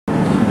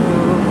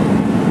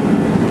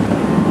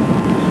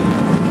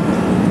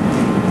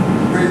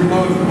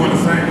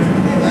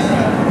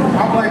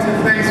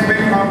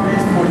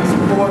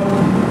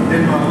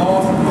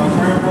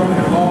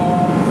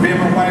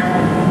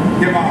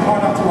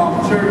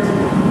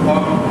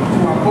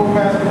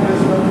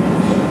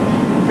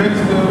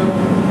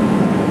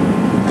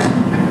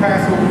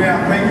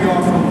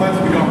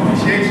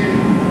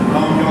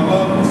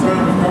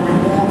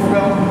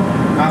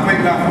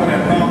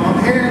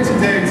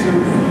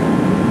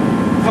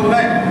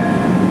collect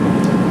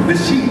the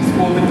sheets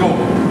for the door.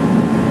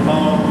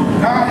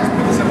 God has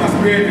put this in my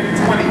spirit in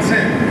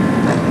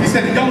 2010. He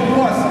said the yellow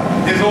bus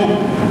is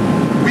over.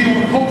 We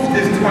on coach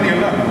this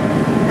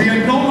 2011. We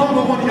are no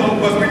longer on the yellow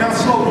bus. We're not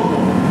slow no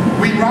more.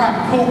 We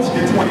ride coach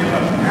in 2011.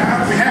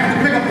 We have to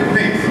pick up the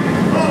pace.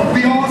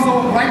 We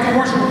also like to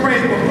worship and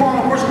praise, but part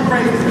of worship and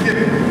praise is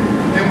giving.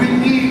 And we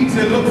need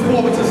to look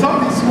forward to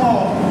something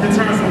small in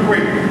terms of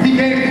great. He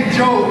gave me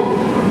Job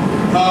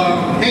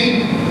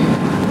 8,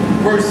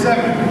 verse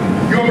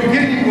 7. Your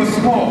beginning was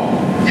small,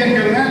 yet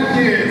your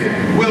latter years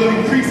will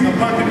increase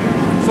abundantly.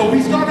 So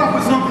we start off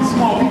with something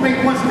small. We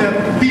make one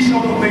step, he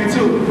showed us make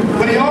two.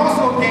 But he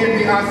also gave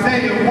me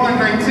Isaiah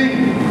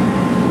 1:19.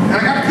 And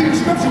I got to keep the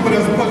scripture with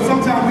us because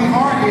sometimes